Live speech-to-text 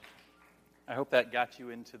I hope that got you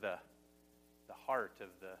into the heart of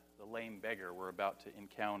the lame beggar we're about to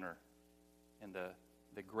encounter and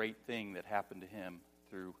the great thing that happened to him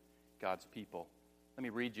through God's people. Let me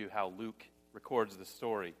read you how Luke records the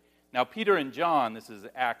story. Now Peter and John, this is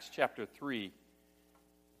Acts chapter 3,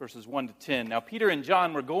 verses 1 to 10. Now Peter and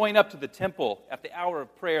John were going up to the temple at the hour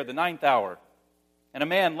of prayer, the 9th hour. And a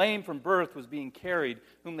man lame from birth was being carried,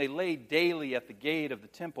 whom they laid daily at the gate of the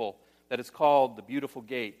temple that is called the Beautiful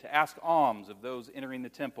Gate, to ask alms of those entering the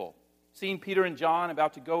temple. Seeing Peter and John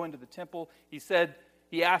about to go into the temple,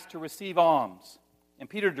 he asked to receive alms. And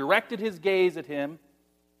Peter directed his gaze at him,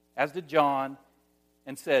 as did John,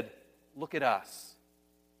 and said, "Look at us."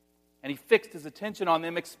 And he fixed his attention on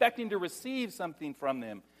them, expecting to receive something from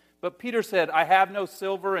them. But Peter said, "I have no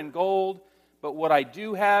silver and gold, but what I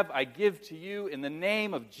do have I give to you. In the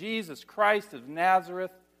name of Jesus Christ of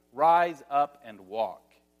Nazareth, rise up and walk."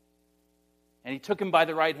 And he took him by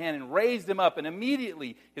the right hand and raised him up, and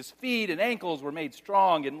immediately his feet and ankles were made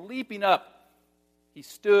strong. And leaping up, he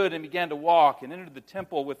stood and began to walk, and entered the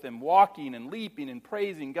temple with them, walking and leaping and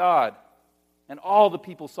praising God. And all the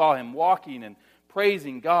people saw him walking and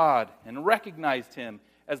praising God, and recognized him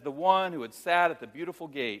as the one who had sat at the beautiful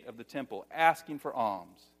gate of the temple, asking for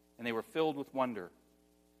alms. And they were filled with wonder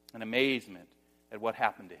and amazement at what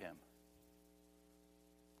happened to him.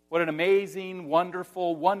 What an amazing,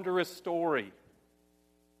 wonderful, wondrous story.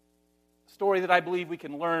 A story that I believe we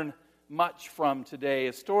can learn much from today.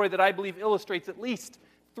 A story that I believe illustrates at least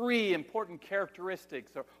 3 important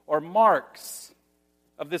characteristics or marks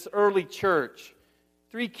of this early church.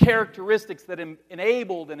 3 characteristics that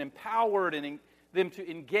enabled and empowered them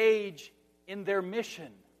to engage in their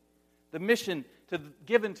mission. The mission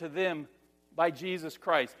given to them by Jesus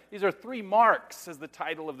Christ. These are 3 marks, as the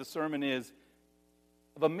title of the sermon is,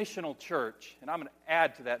 of a missional church. And I'm going to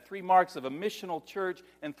add to that 3 marks of a missional church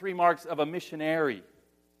and 3 marks of a missionary.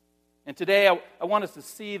 And today I want us to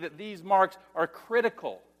see that these marks are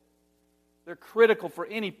critical. They're critical for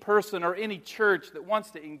any person or any church that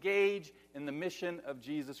wants to engage in the mission of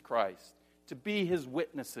Jesus Christ, to be His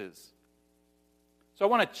witnesses. So I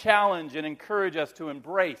want to challenge and encourage us to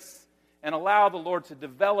embrace and allow the Lord to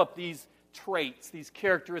develop these traits, these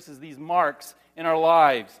characteristics, these marks in our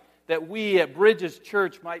lives, that we at Bridges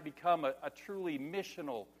Church might become a truly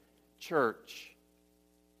missional church.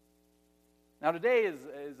 Now today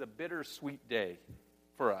is a bittersweet day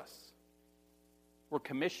for us. We're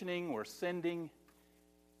sending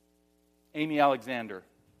Amy Alexander.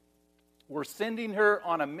 We're sending her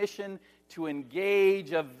on a mission to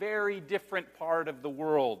engage a very different part of the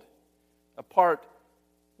world, a part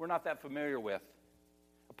we're not that familiar with,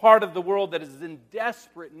 a part of the world that is in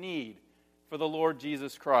desperate need for the Lord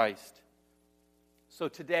Jesus Christ. So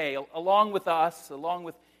today, along with us, along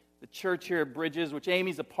with the church here at Bridges, which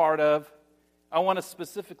Amy's a part of, I want to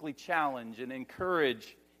specifically challenge and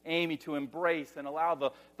encourage Amy to embrace and allow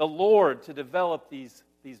the Lord to develop these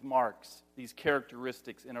marks, these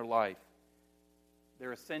characteristics in her life.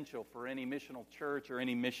 They're essential for any missional church or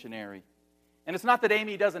any missionary. And it's not that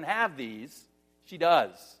Amy doesn't have these. She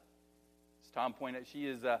does. As Tom pointed out,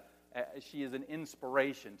 she is an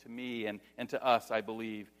inspiration to me and to us, I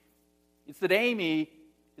believe. It's that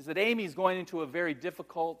Amy's going into a very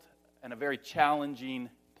difficult and a very challenging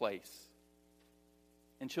place.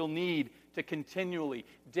 And she'll need to continually,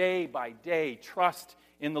 day by day, trust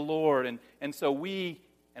in the Lord. And so we're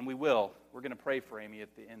going to pray for Amy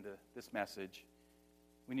at the end of this message.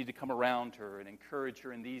 We need to come around her and encourage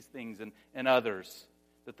her in these things and others,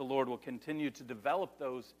 that the Lord will continue to develop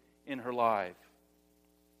those in her life.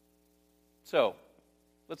 So,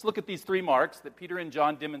 let's look at these 3 marks that Peter and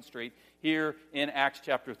John demonstrate here in Acts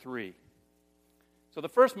chapter 3. So the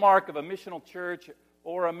first mark of a missional church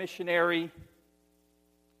or a missionary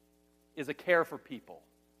is a care for people.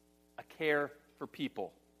 A care for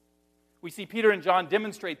people. We see Peter and John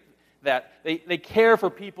demonstrate that. They care for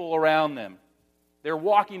people around them. They're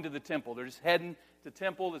walking to the temple. They're just heading to the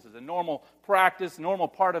temple. This is a normal practice, normal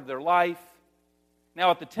part of their life. Now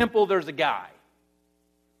at the temple, there's a guy.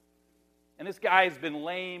 And this guy has been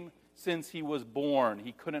lame since he was born.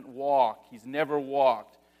 He couldn't walk. He's never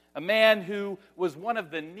walked. A man who was one of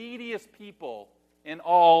the neediest people in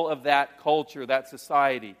all of that culture, that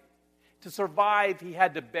society. To survive, he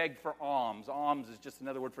had to beg for alms. Alms is just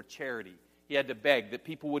another word for charity. He had to beg that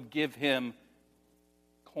people would give him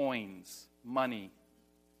coins, money.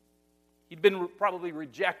 He'd been probably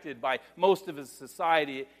rejected by most of his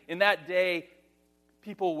society. In that day,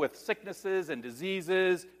 people with sicknesses and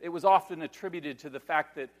diseases, it was often attributed to the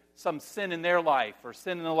fact that some sin in their life or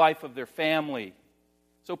sin in the life of their family.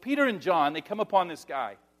 So Peter and John, they come upon this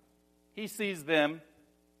guy. He sees them.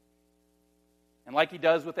 And like he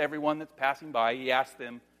does with everyone that's passing by, he asks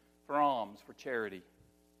them for alms, for charity.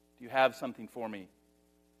 Do you have something for me?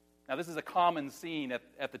 Now, this is a common scene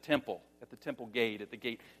at the temple gate, at the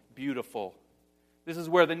gate beautiful. This is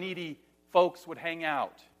where the needy folks would hang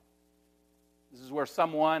out. This is where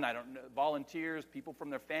someone, volunteers, people from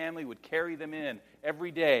their family would carry them in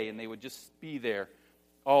every day, and they would just be there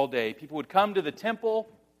all day. People would come to the temple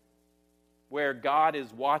where God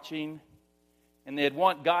is watching, and they'd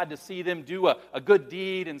want God to see them do a good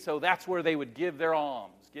deed, and so that's where they would give their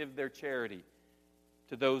alms, give their charity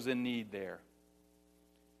to those in need there.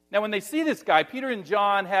 Now, when they see this guy, Peter and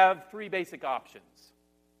John have three basic options.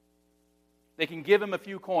 They can give him a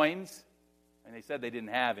few coins, and they said they didn't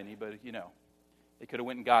have any, but, they could have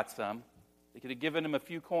went and got some. They could have given him a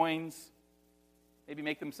few coins, maybe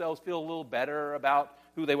make themselves feel a little better about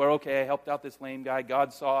who they were. Okay, I helped out this lame guy.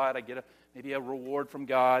 God saw it. I get maybe a reward from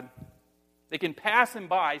God. They can pass him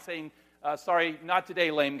by saying, sorry, not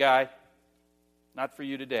today, lame guy. Not for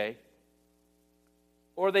you today.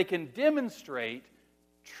 Or they can demonstrate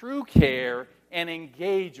true care and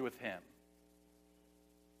engage with him.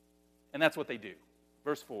 And that's what they do.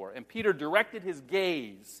 Verse 4, and Peter directed his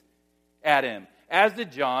gaze at him, as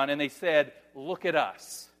did John, and they said, look at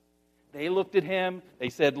us. They looked at him, they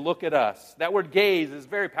said, look at us. That word gaze is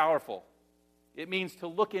very powerful. It means to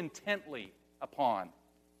look intently upon,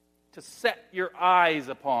 to set your eyes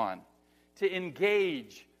upon, to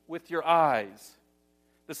engage with your eyes.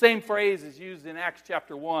 The same phrase is used in Acts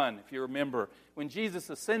chapter 1, if you remember. When Jesus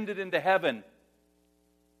ascended into heaven,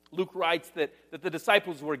 Luke writes that the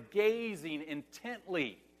disciples were gazing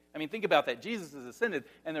intently. I mean, think about that. Jesus has ascended,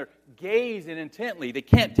 and they're gazing intently. They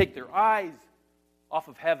can't take their eyes off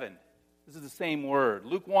of heaven. This is the same word.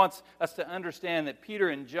 Luke wants us to understand that Peter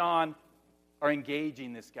and John are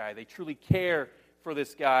engaging this guy. They truly care for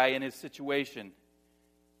this guy and his situation.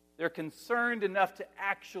 They're concerned enough to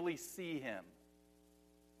actually see him.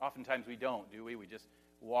 Oftentimes we don't, do we? We just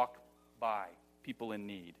walk by people in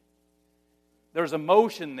need. There's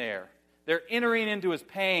emotion there. They're entering into his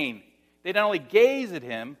pain. They not only gaze at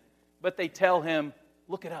him, but they tell him,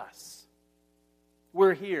 look at us.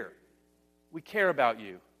 We're here. We care about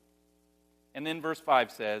you. And then verse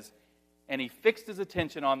 5 says, and he fixed his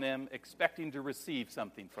attention on them, expecting to receive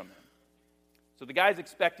something from them. So the guy's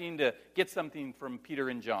expecting to get something from Peter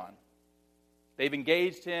and John. They've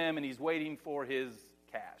engaged him, and he's waiting for his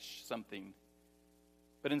cash, something.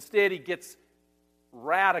 But instead, he gets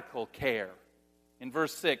radical care. In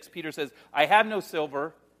verse 6, Peter says, I have no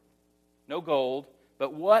silver, no gold,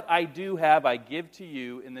 but what I do have I give to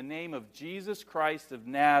you. In the name of Jesus Christ of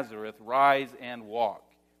Nazareth, rise and walk.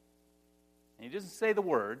 And he doesn't say the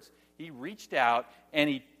words. He reached out and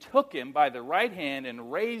he took him by the right hand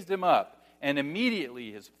and raised him up. And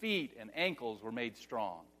immediately his feet and ankles were made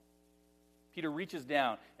strong. Peter reaches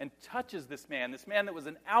down and touches this man that was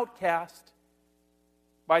an outcast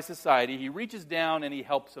by society. He reaches down and he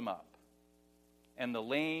helps him up. And the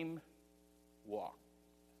lame walk.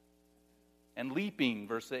 And leaping,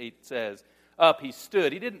 verse 8 says, up he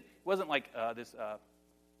stood. It wasn't like this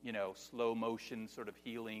slow motion sort of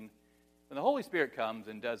healing. When the Holy Spirit comes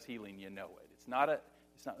and does healing, you know it. It's not,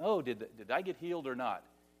 did I get healed or not?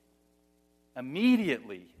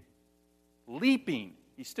 Immediately, leaping,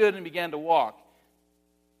 he stood and began to walk.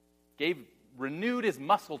 Renewed his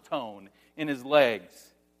muscle tone in his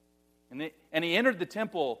legs. And he entered the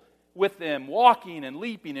temple with them, walking and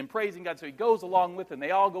leaping and praising God. So he goes along with them.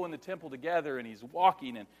 They all go in the temple together, and he's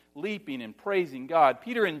walking and leaping and praising God.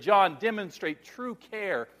 Peter and John demonstrate true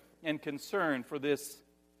care and concern for this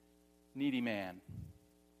needy man.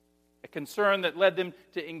 A concern that led them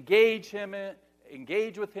to engage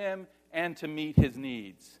with him, and to meet his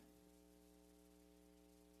needs.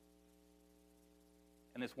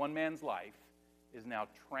 And this one man's life is now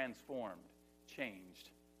transformed, changed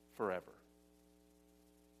forever.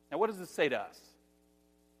 Now, what does this say to us?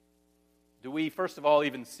 Do we, first of all,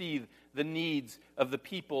 even see the needs of the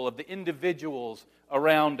people, of the individuals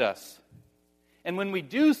around us? And when we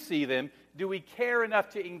do see them, do we care enough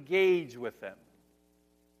to engage with them?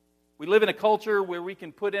 We live in a culture where we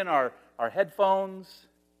can put in our headphones,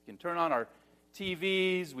 we can turn on our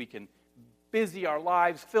TVs, we can busy our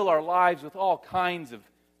lives, fill our lives with all kinds of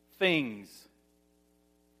things,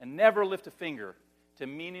 and never lift a finger to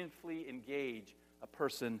meaningfully engage a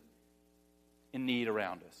person in need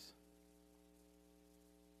around us.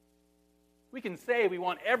 We can say we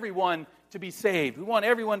want everyone to be saved. We want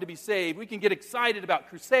everyone to be saved. We can get excited about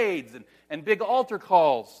crusades and big altar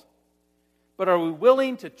calls. But are we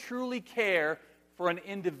willing to truly care for an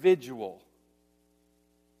individual?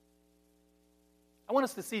 I want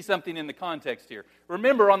us to see something in the context here.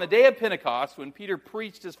 Remember, on the day of Pentecost, when Peter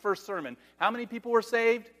preached his first sermon, how many people were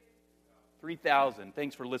saved? 3,000.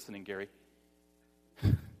 Thanks for listening, Gary.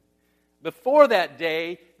 Before that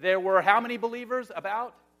day, there were how many believers?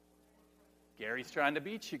 About? Gary's trying to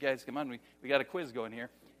beat you guys. Come on, we got a quiz going here.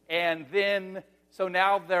 And then, so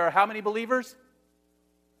now there are how many believers?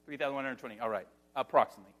 3,120. All right,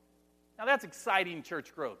 approximately. Now that's exciting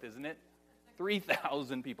church growth, isn't it?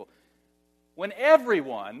 3,000 people. When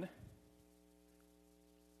everyone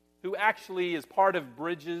who actually is part of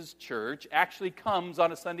Bridges Church actually comes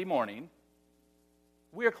on a Sunday morning,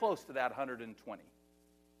 we're close to that 120.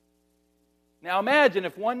 Now imagine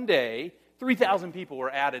if one day 3,000 people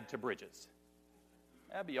were added to Bridges.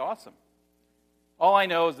 That'd be awesome. All I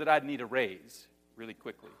know is that I'd need a raise really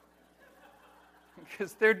quickly.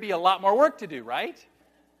 Because there'd be a lot more work to do, right?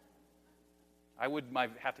 I would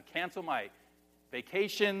have to cancel my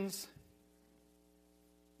vacations.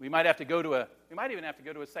 We might even have to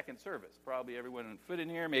go to a second service. Probably everyone would fit in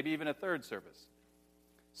here, maybe even a third service.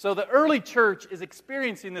 So the early church is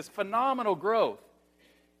experiencing this phenomenal growth.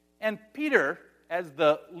 And Peter, as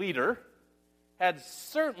the leader, had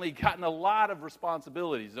certainly gotten a lot of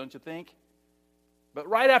responsibilities, don't you think? But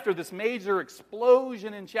right after this major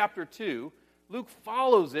explosion in chapter 2, Luke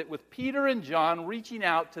follows it with Peter and John reaching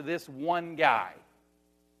out to this one guy.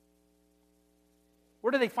 Where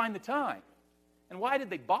did they find the time? And why did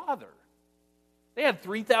they bother? They had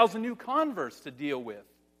 3,000 new converts to deal with.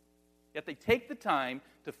 Yet they take the time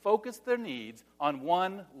to focus their needs on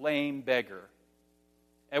one lame beggar.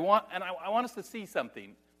 I want us to see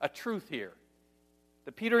something, a truth here,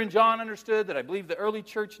 that Peter and John understood, that I believe the early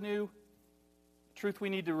church knew, a truth we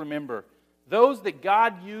need to remember. Those that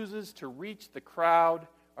God uses to reach the crowd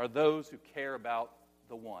are those who care about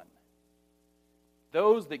the one.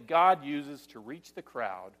 Those that God uses to reach the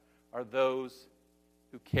crowd are those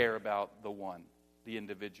who care about the one, the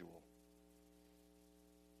individual.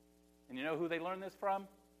 And you know who they learned this from?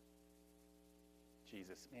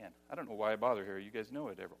 Jesus. Man, I don't know why I bother here. You guys know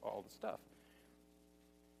it, all the stuff.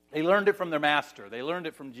 They learned it from their master. They learned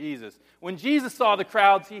it from Jesus. When Jesus saw the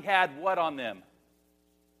crowds, he had what on them?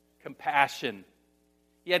 Compassion.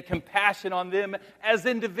 He had compassion on them as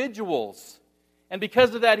individuals. And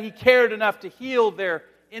because of that, he cared enough to heal their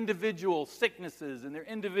individual sicknesses and their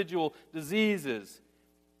individual diseases.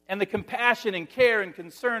 And the compassion and care and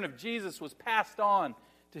concern of Jesus was passed on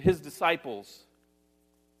to his disciples.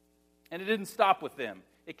 And it didn't stop with them.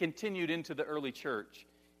 It continued into the early church,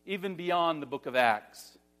 even beyond the book of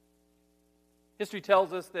Acts. History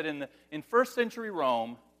tells us that in first century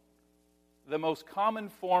Rome, the most common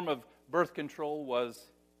form of birth control was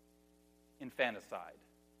infanticide.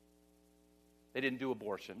 They didn't do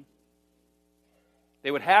abortion.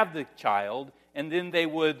 They would have the child, and then they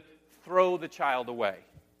would throw the child away.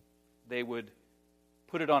 They would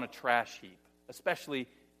put it on a trash heap, especially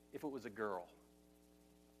if it was a girl.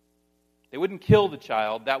 They wouldn't kill the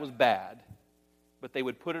child, that was bad, but they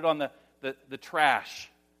would put it on the trash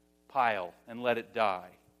pile and let it die.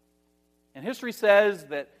 And history says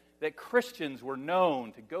that Christians were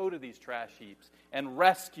known to go to these trash heaps and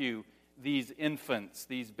rescue these infants,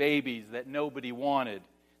 these babies that nobody wanted.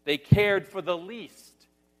 They cared for the least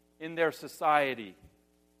in their society.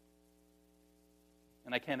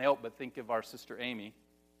 And I can't help but think of our sister Amy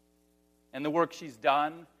and the work she's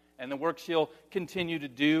done and the work she'll continue to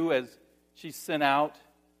do as she's sent out,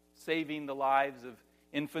 saving the lives of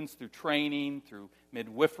infants through training, through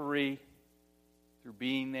midwifery, through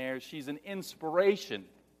being there. She's an inspiration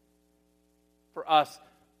for us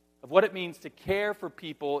of what it means to care for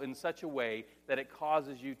people in such a way that it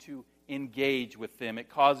causes you to engage with them. It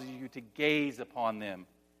causes you to gaze upon them,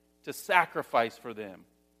 to sacrifice for them.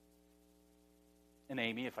 And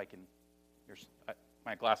Amy, if I can,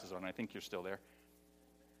 my glasses on, I think you're still there.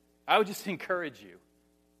 I would just encourage you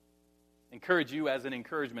as an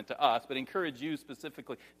encouragement to us, but encourage you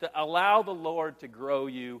specifically to allow the Lord to grow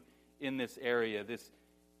you in this area, this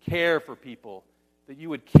care for people, that you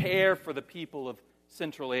would care for the people of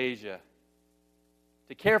Central Asia,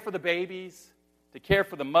 to care for the babies, to care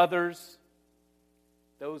for the mothers,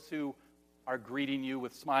 those who are greeting you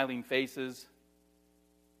with smiling faces,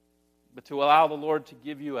 but to allow the Lord to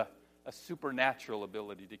give you a supernatural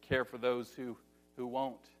ability to care for those who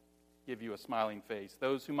won't give you a smiling face,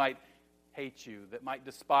 those who might hate you, that might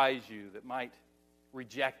despise you, that might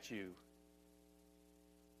reject you.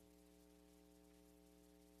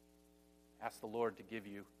 Ask the Lord to give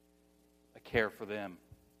you a care for them.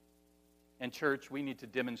 And church, we need to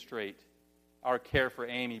demonstrate our care for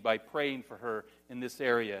Amy by praying for her in this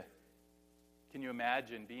area. Can you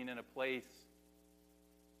imagine being in a place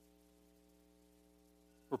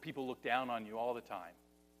where people look down on you all the time.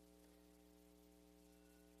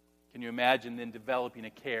 Can you imagine then developing a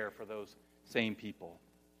care for those same people?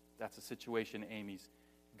 That's the situation Amy's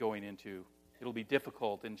going into. It'll be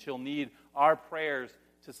difficult, and she'll need our prayers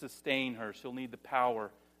to sustain her. She'll need the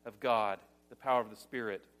power of God, the power of the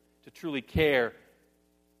Spirit, to truly care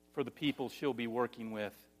for the people she'll be working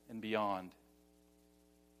with and beyond.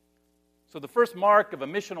 So the first mark of a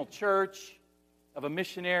missional church, of a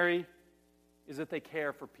missionary, is that they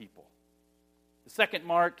care for people. The second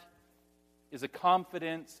mark is a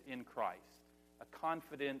confidence in Christ. A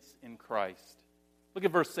confidence in Christ. Look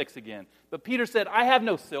at verse 6 again. But Peter said, I have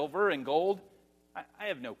no silver and gold. I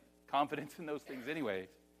have no confidence in those things anyways.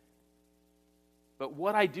 But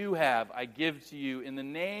what I do have, I give to you in the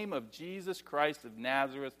name of Jesus Christ of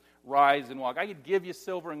Nazareth. Rise and walk. I could give you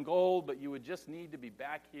silver and gold, but you would just need to be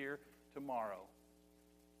back here tomorrow.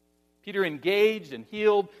 Peter engaged and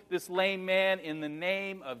healed this lame man in the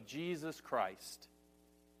name of Jesus Christ.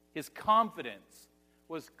 His confidence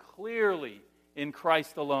was clearly in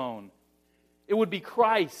Christ alone. It would be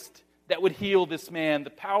Christ that would heal this man, the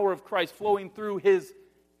power of Christ flowing through his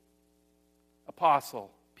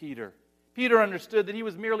apostle, Peter. Peter understood that he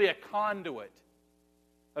was merely a conduit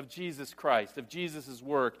of Jesus Christ, of Jesus'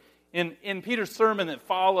 work. In Peter's sermon that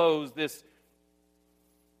follows this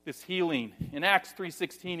healing, in Acts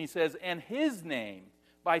 3:16 he says, and his name,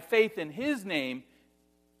 by faith in his name,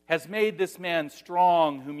 has made this man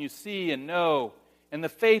strong, whom you see and know. And the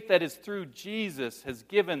faith that is through Jesus has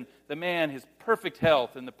given the man his perfect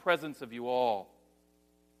health in the presence of you all.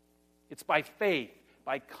 It's by faith,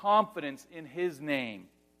 by confidence in his name.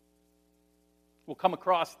 We'll come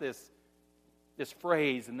across this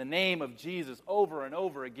phrase, in the name of Jesus, over and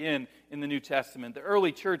over again in the New Testament. The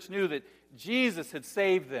early church knew that Jesus had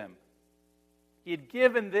saved them. He had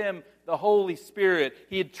given them the Holy Spirit.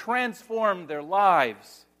 He had transformed their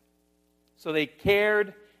lives. So they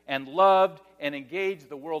cared and loved and engaged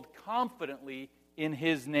the world confidently in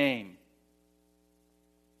His name.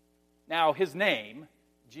 Now, His name,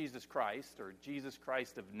 Jesus Christ, or Jesus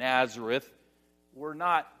Christ of Nazareth,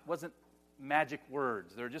 wasn't magic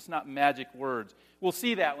words. They're just not magic words. We'll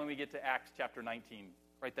see that when we get to Acts chapter 19.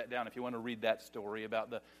 Write that down if you want to read that story about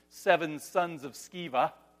the 7 sons of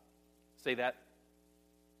Sceva. Say that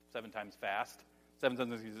 7 times fast. 7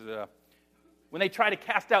 sons of Sceva. When they try to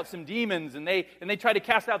cast out some demons, and they try to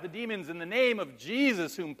cast out the demons in the name of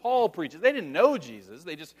Jesus, whom Paul preaches. They didn't know Jesus.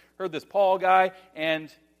 They just heard this Paul guy, and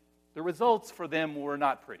the results for them were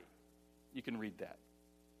not pretty. You can read that.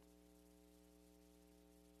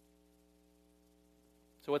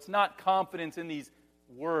 So it's not confidence in these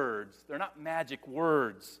words. They're not magic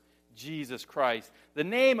words, Jesus Christ. The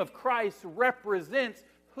name of Christ represents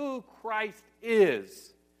who Christ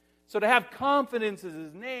is. So to have confidence in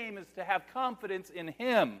His name is to have confidence in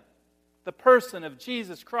Him, the person of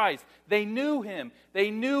Jesus Christ. They knew Him. They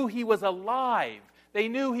knew He was alive. They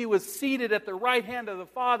knew He was seated at the right hand of the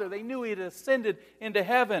Father. They knew He had ascended into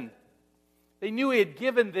heaven. They knew He had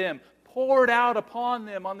given them, poured out upon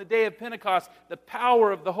them on the day of Pentecost, the power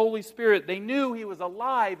of the Holy Spirit. They knew He was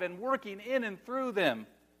alive and working in and through them.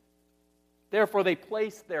 Therefore, they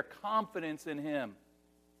placed their confidence in Him.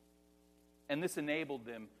 And this enabled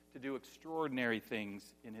them to do extraordinary things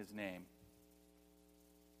in His name.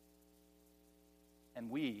 And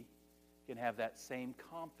we can have that same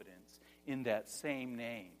confidence in that same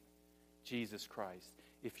name, Jesus Christ,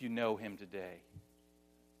 if you know Him today.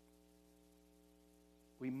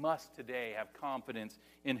 We must today have confidence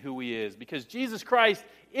in who He is, because Jesus Christ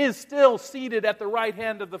is still seated at the right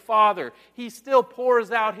hand of the Father. He still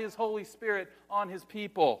pours out His Holy Spirit on His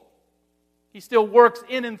people. He still works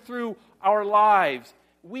in and through our lives.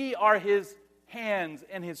 We are His hands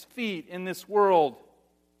and His feet in this world.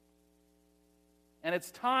 And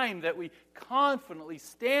it's time that we confidently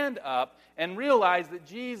stand up and realize that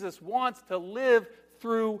Jesus wants to live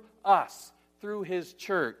through us, through His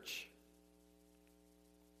church.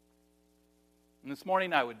 And this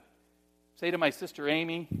morning I would say to my sister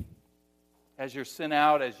Amy, as you're sent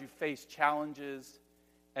out, as you face challenges,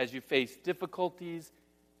 as you face difficulties,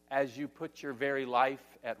 as you put your very life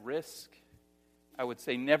at risk, I would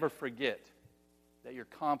say never forget that your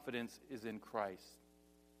confidence is in Christ.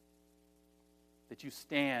 That you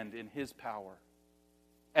stand in His power.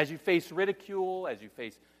 As you face ridicule, as you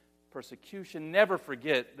face persecution, never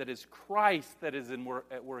forget that it's Christ that is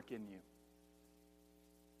at work in you.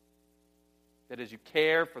 That as you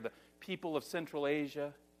care for the people of Central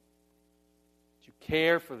Asia, that you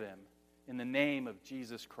care for them in the name of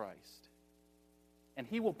Jesus Christ. And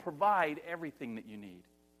He will provide everything that you need.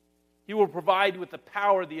 He will provide you with the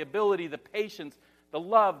power, the ability, the patience, the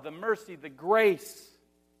love, the mercy, the grace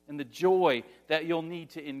and the joy that you'll need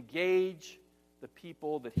to engage the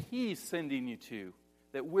people that He's sending you to,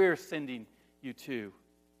 that we're sending you to.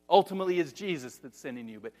 Ultimately, it's Jesus that's sending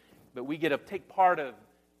you, but we get to take part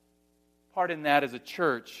in that as a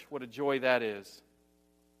church. What a joy that is.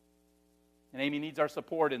 And Amy needs our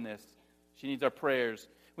support in this. She needs our prayers.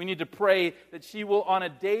 We need to pray that she will, on a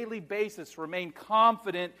daily basis, remain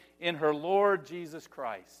confident in her Lord Jesus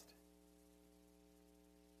Christ.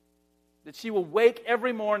 That she will wake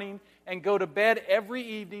every morning and go to bed every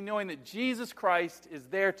evening knowing that Jesus Christ is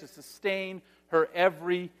there to sustain her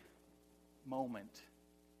every moment.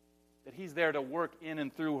 That He's there to work in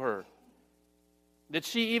and through her. That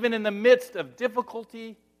she, even in the midst of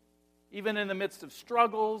difficulty, even in the midst of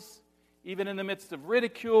struggles, even in the midst of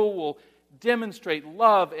ridicule, will demonstrate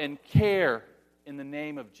love and care in the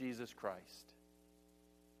name of Jesus Christ.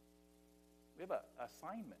 We have an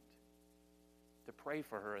assignment to pray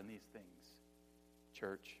for her in these things,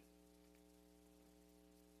 church.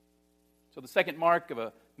 So the second mark of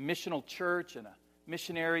a missional church and a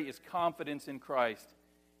missionary is confidence in Christ.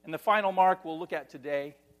 And the final mark we'll look at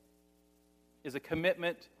today is a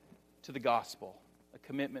commitment to the gospel. A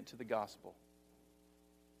commitment to the gospel.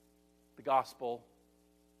 The gospel,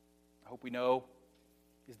 I hope we know,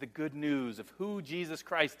 is the good news of who Jesus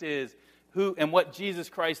Christ is, who and what Jesus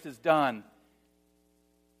Christ has done.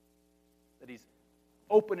 That He's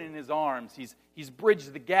opening His arms. He's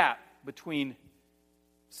bridged the gap between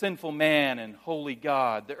sinful man and holy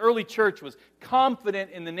God. The early church was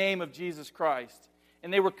confident in the name of Jesus Christ,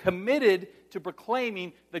 and they were committed to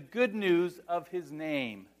proclaiming the good news of His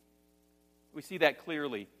name. We see that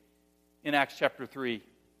clearly in Acts chapter 3.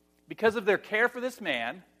 Because of their care for this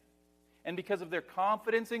man, and because of their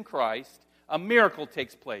confidence in Christ, a miracle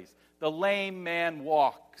takes place. The lame man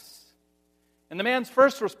walks. And the man's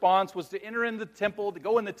first response was to enter in the temple, to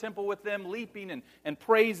go in the temple with them, leaping and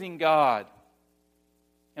praising God.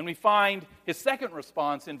 And we find his second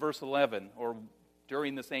response in verse 11, or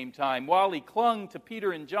during the same time. While he clung to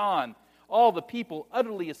Peter and John, all the people,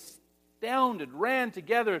 utterly astounded, ran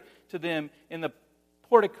together to them in the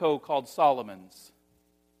portico called Solomon's.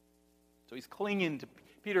 So he's clinging to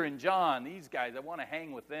Peter and John, these guys. I want to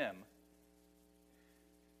hang with them.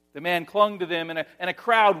 The man clung to them, and a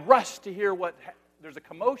crowd rushed to hear there's a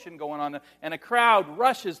commotion going on, and a crowd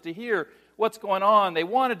rushes to hear what's going on. They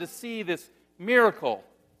wanted to see this miracle.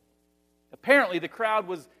 Apparently, the crowd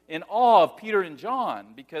was in awe of Peter and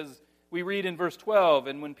John, because we read in verse 12,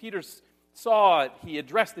 and when Peter saw it, he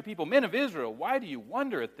addressed the people, "Men of Israel, why do you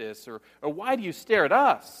wonder at this, or why do you stare at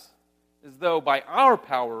us, as though by our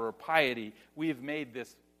power or piety we have made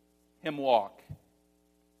him walk?"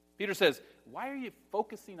 Peter says, "Why are you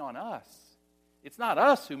focusing on us? It's not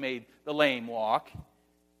us who made the lame walk."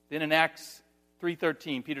 Then in Acts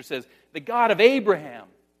 3:13, Peter says, "The God of Abraham,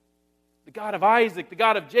 the God of Isaac, the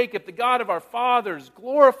God of Jacob, the God of our fathers,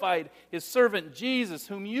 glorified His servant Jesus,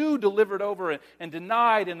 whom you delivered over and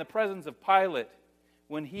denied in the presence of Pilate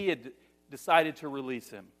when he had decided to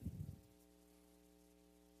release him."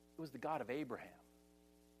 It was the God of Abraham,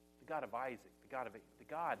 the God of Isaac, the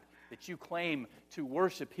God that you claim to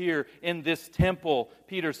worship here in this temple,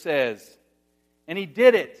 Peter says. And He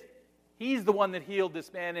did it. He's the one that healed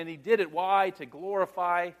this man, and He did it. Why? To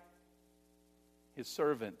glorify His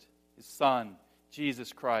servant, His Son,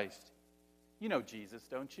 Jesus Christ. You know Jesus,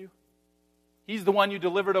 don't you? He's the one you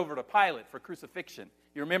delivered over to Pilate for crucifixion.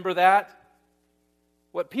 You remember that?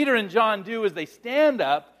 What Peter and John do is they stand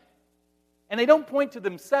up, and they don't point to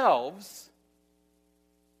themselves.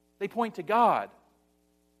 They point to God.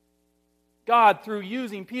 God, through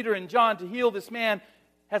using Peter and John to heal this man,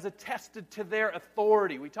 has attested to their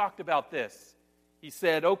authority. We talked about this. He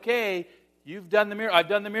said, "Okay, I've done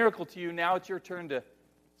the miracle to you. Now it's your turn to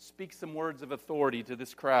speak some words of authority to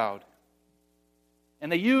this crowd."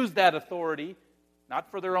 And they used that authority, not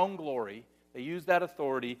for their own glory. They used that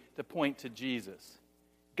authority to point to Jesus.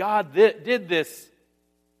 God did this,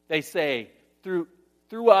 they say,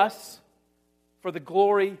 through us for the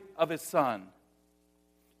glory of His Son.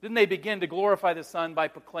 Then they begin to glorify the Son by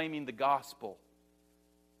proclaiming the gospel.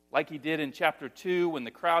 Like He did in chapter 2 when the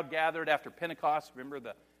crowd gathered after Pentecost. Remember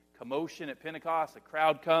the commotion at Pentecost? The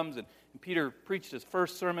crowd comes and Peter preached his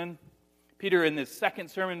first sermon. Peter in this second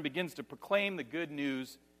sermon begins to proclaim the good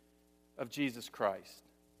news of Jesus Christ.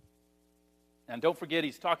 And don't forget,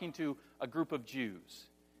 he's talking to a group of Jews,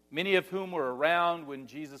 many of whom were around when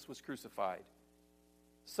Jesus was crucified.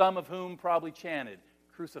 Some of whom probably chanted,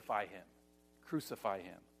 "Crucify Him, crucify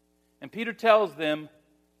Him." And Peter tells them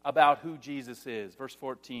about who Jesus is. Verse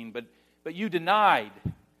 14, but you denied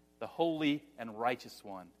the holy and righteous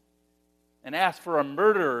one, and asked for a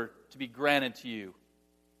murderer to be granted to you.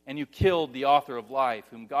 and you killed the author of life,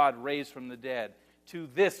 whom God raised from the dead. To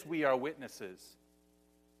this we are witnesses.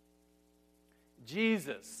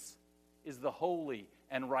 Jesus is the holy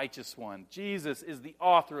and righteous one. Jesus is the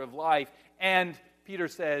author of life. And Peter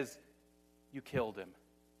says, you killed him.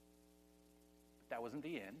 But that wasn't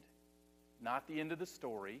the end. Not the end of the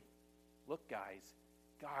story. Look, guys,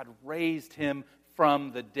 God raised him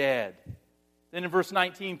from the dead. Then in verse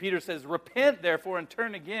 19, Peter says, repent, therefore, and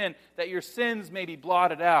turn again, that your sins may be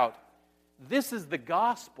blotted out. This is the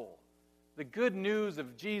gospel, the good news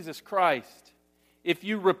of Jesus Christ. If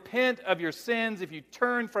you repent of your sins, if you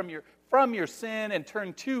turn from your sin and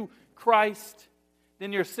turn to Christ,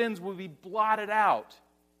 then your sins will be blotted out.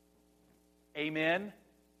 Amen?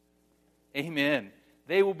 Amen.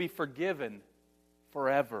 They will be forgiven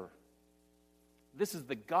forever. This is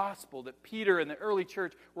the gospel that Peter and the early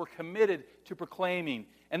church were committed to proclaiming.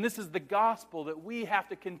 And this is the gospel that we have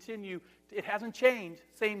to continue. It hasn't changed.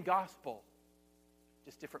 Same gospel.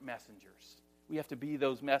 Just different messengers. We have to be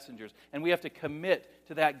those messengers. And we have to commit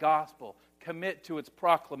to that gospel. Commit to its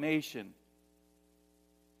proclamation.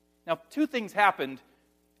 Now, two things happened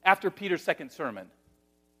after Peter's second sermon.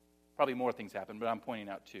 Probably more things happened, but I'm pointing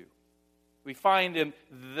out two. We find in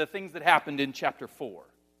the things that happened in chapter 4.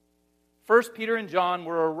 First, Peter and John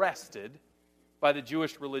were arrested by the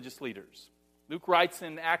Jewish religious leaders. Luke writes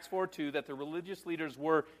in Acts 4:2 that the religious leaders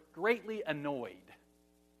were greatly annoyed.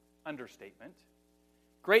 Understatement.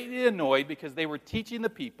 Greatly annoyed because they were teaching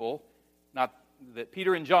the people, not that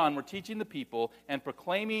Peter and John were teaching the people and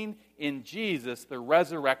proclaiming in Jesus the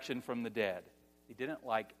resurrection from the dead. They didn't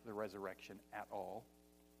like the resurrection at all.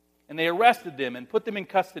 And they arrested them and put them in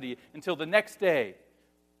custody until the next day,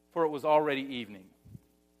 for it was already evening.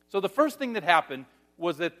 So the first thing that happened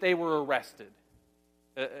was that they were arrested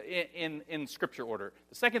in Scripture order.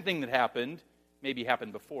 The second thing that happened, maybe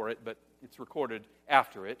happened before it, but it's recorded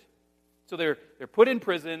after it. So they're put in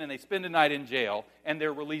prison and they spend a night in jail and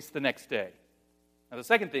they're released the next day. Now the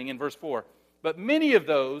second thing in verse 4, but many of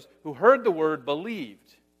those who heard the word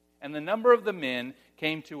believed, and the number of the men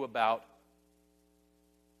came to about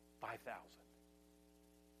 5,000.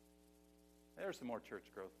 There's some more church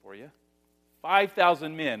growth for you.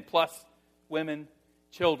 5,000 men, plus women,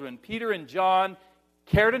 children. Peter and John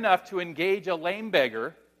cared enough to engage a lame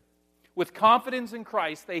beggar. With confidence in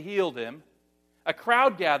Christ, they healed him. A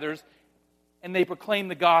crowd gathers, and they proclaim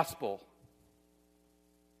the gospel.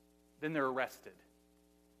 Then they're arrested.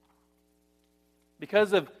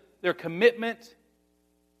 Because of their commitment,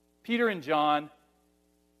 because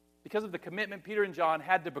of the commitment Peter and John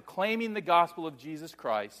had to proclaiming the gospel of Jesus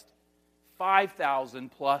Christ,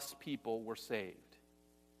 5,000 plus people were saved.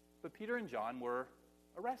 But Peter and John were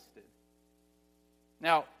arrested.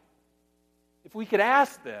 Now, if we could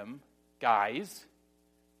ask them, guys,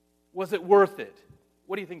 was it worth it?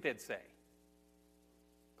 What do you think they'd say?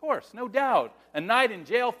 Of course, no doubt. A night in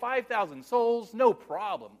jail, 5,000 souls, no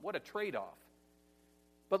problem. What a trade-off.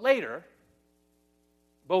 But later,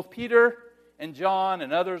 both Peter and John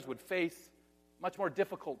and others would face much more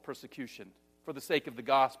difficult persecution for the sake of the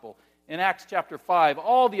gospel. In Acts chapter 5,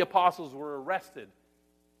 all the apostles were arrested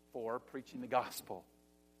for preaching the gospel.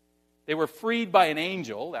 They were freed by an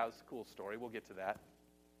angel. That was a cool story. We'll get to that.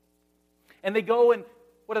 And they go and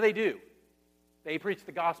what do? They preach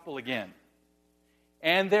the gospel again.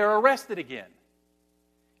 And they're arrested again.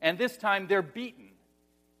 And this time they're beaten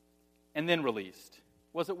and then released.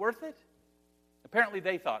 Was it worth it? Apparently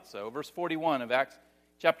they thought so. Verse 41 of Acts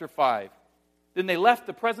chapter 5. Then they left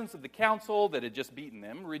the presence of the council that had just beaten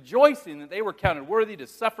them, rejoicing that they were counted worthy to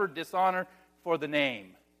suffer dishonor for the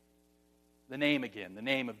name. The name again, the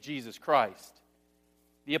name of Jesus Christ.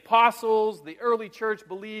 The apostles, the early church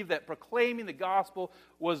believed that proclaiming the gospel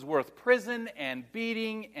was worth prison and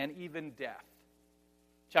beating and even death.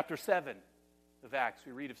 Chapter 7 of Acts,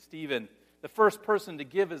 we read of Stephen, the first person to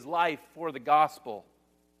give his life for the gospel.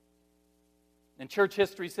 And church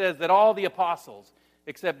history says that all the apostles,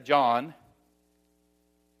 except John,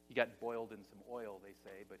 he got boiled in some oil, they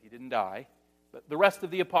say, but he didn't die. But the rest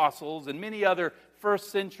of the apostles and many other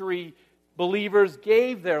first century believers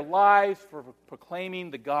gave their lives for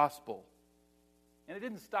proclaiming the gospel. And it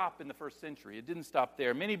didn't stop in the first century. It didn't stop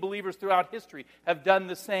there. Many believers throughout history have done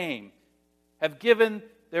the same, have given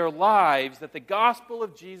their lives that the gospel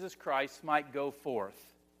of Jesus Christ might go forth.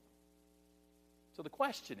 So the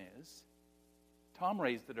question is, Tom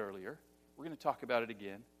raised it earlier, we're going to talk about it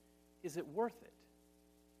again, is it worth it?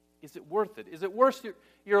 Is it worth it? Is it worth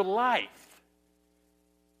your life?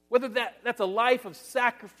 Whether that's a life of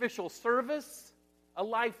sacrificial service, a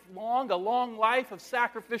long life of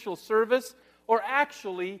sacrificial service, or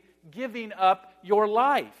actually giving up your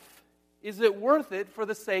life. Is it worth it for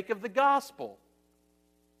the sake of the gospel?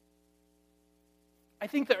 I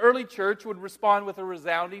think the early church would respond with a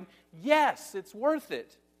resounding, yes, it's worth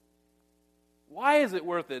it. Why is it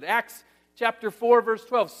worth it? Acts chapter 4, verse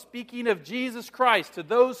 12, speaking of Jesus Christ to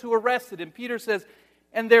those who arrested him, Peter says,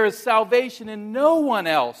 and there is salvation in no one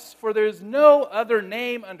else, for there is no other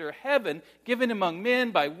name under heaven given among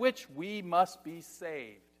men by which we must be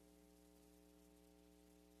saved.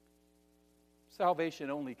 Salvation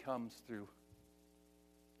only comes through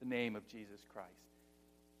the name of Jesus Christ.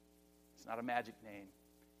 It's not a magic name.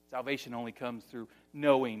 Salvation only comes through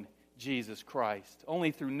knowing Jesus Christ.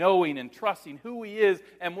 Only through knowing and trusting who He is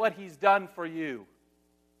and what He's done for you.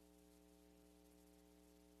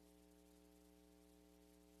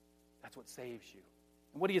 That's what saves you.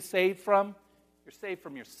 And what are you saved from? You're saved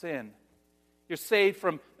from your sin. You're saved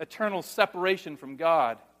from eternal separation from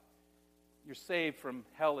God. You're saved from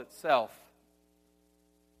hell itself.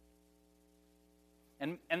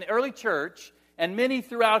 And the early church, and many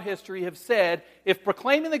throughout history, have said, if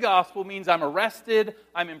proclaiming the gospel means I'm arrested,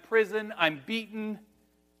 I'm in prison, I'm beaten,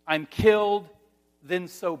 I'm killed, then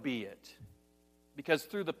so be it. Because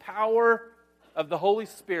through the power of the Holy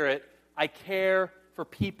Spirit, I care for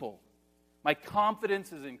people. My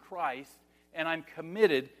confidence is in Christ, and I'm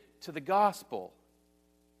committed to the gospel.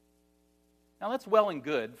 Now that's well and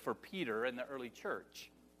good for Peter and the early church.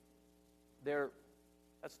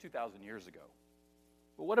 That's 2,000 years ago.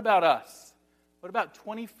 But what about us? What about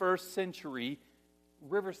 21st century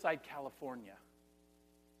Riverside, California?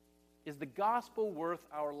 Is the gospel worth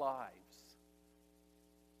our lives?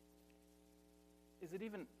 Is it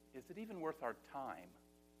even worth our time?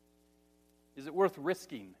 Is it worth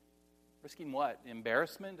risking? Risking what?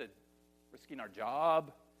 Embarrassment? Risking our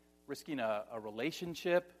job? Risking a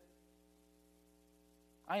relationship?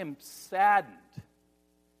 I am saddened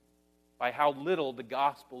by how little the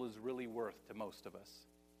gospel is really worth to most of us.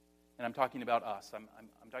 And I'm talking about us. I'm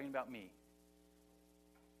talking about me.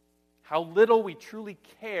 How little we truly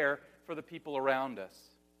care for the people around us.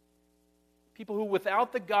 People who,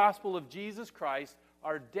 without the gospel of Jesus Christ,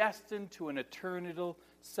 are destined to an eternal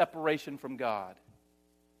separation from God.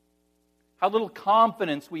 How little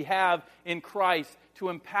confidence we have in Christ to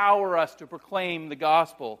empower us to proclaim the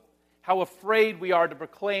gospel. How afraid we are to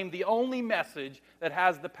proclaim the only message that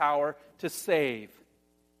has the power to save.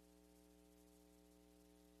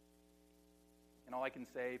 And all I can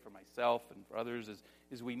say for myself and for others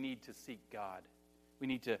is we need to seek God. We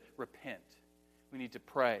need to repent. We need to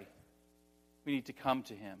pray. We need to come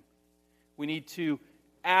to Him. We need to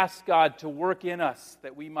ask God to work in us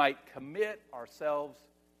that we might commit ourselves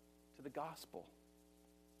to the gospel.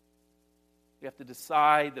 We have to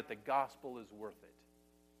decide that the gospel is worth it.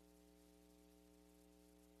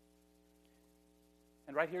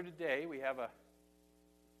 And right here today, we have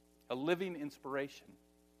a living inspiration.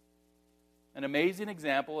 An amazing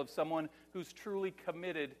example of someone who's truly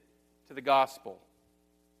committed to the gospel.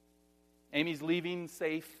 Amy's leaving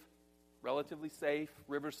safe, relatively safe,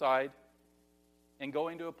 Riverside, and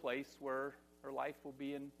going to a place where her life will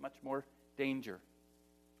be in much more danger,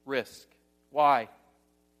 risk. Why?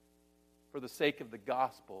 For the sake of the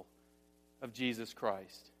gospel of Jesus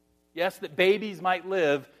Christ. Yes, that babies might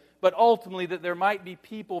live, but ultimately that there might be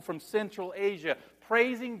people from Central Asia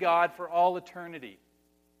praising God for all eternity.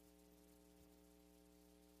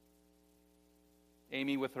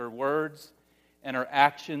 Amy, with her words and her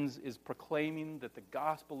actions, is proclaiming that the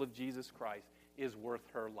gospel of Jesus Christ is worth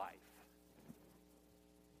her life.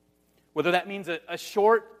 Whether that means a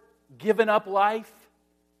short, given-up life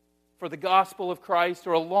for the gospel of Christ,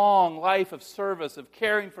 or a long life of service, of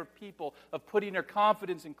caring for people, of putting her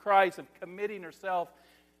confidence in Christ, of committing herself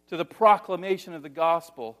to the proclamation of the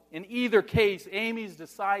gospel. In either case, Amy's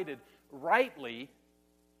decided rightly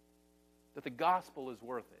that the gospel is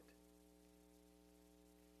worth it.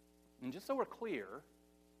 And just so we're clear,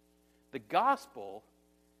 the gospel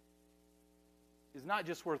is not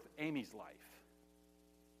just worth Amy's life.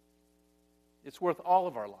 It's worth all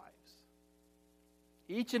of our lives.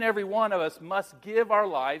 Each and every one of us must give our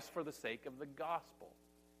lives for the sake of the gospel.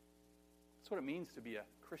 That's what it means to be a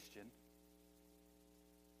Christian.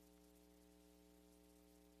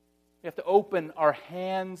 We have to open our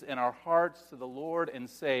hands and our hearts to the Lord and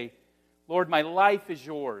say, Lord, my life is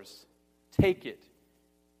yours. Take it.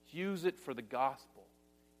 Use it for the gospel.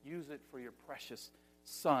 Use it for your precious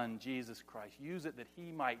Son, Jesus Christ. Use it that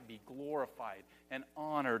He might be glorified and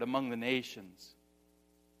honored among the nations.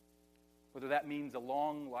 Whether that means a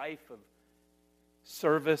long life of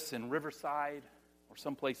service in Riverside or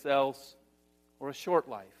someplace else, or a short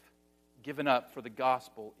life given up for the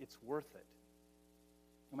gospel, it's worth it.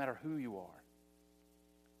 No matter who you are.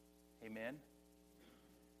 Amen?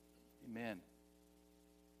 Amen.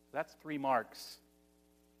 That's 3 marks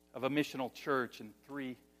of a missional church and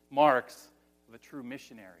 3 marks of a true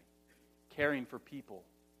missionary. Caring for people,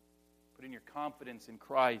 putting your confidence in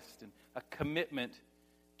Christ, and a commitment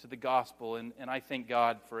to the gospel. And I thank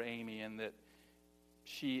God for Amy, and that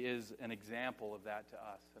she is an example of that to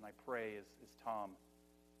us. And I pray, as Tom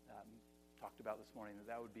talked about this morning,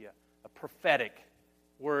 that would be a prophetic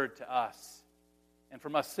word to us. And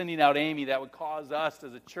from us sending out Amy, that would cause us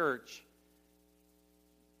as a church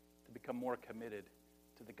to become more committed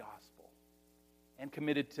to the gospel, and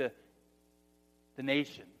committed to the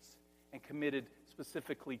nations, and committed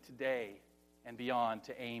specifically today and beyond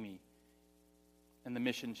to Amy and the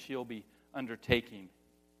mission she'll be undertaking.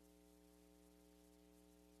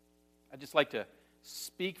 I'd just like to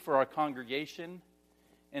speak for our congregation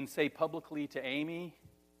and say publicly to Amy,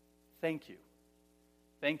 thank you.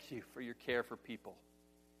 Thank you for your care for people,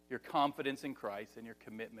 your confidence in Christ, and your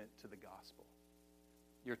commitment to the gospel.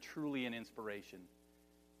 You're truly an inspiration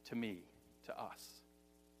to me, to us.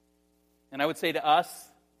 And I would say to us,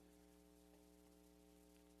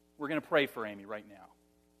 we're going to pray for Amy right now.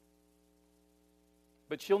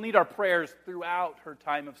 But she'll need our prayers throughout her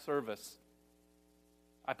time of service.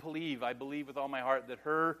 I believe with all my heart that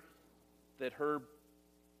her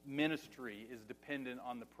ministry is dependent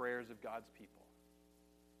on the prayers of God's people.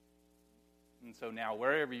 And so now,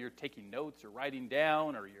 wherever you're taking notes or writing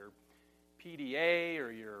down, or your PDA,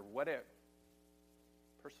 or your whatever,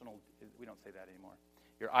 personal, we don't say that anymore,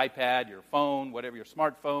 your iPad, your phone, whatever, your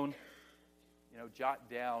smartphone, jot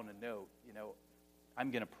down a note,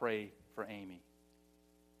 I'm going to pray for Amy.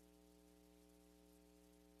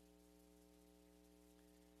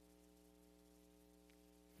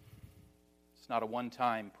 It's not a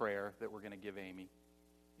one-time prayer that we're going to give Amy.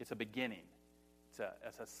 It's a beginning.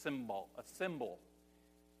 It's a symbol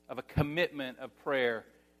of a commitment of prayer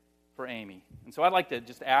for Amy. And so I'd like to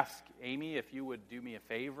just ask Amy if you would do me a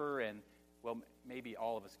favor, and maybe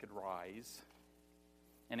all of us could rise,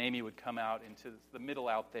 and Amy would come out into the middle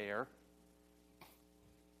out there.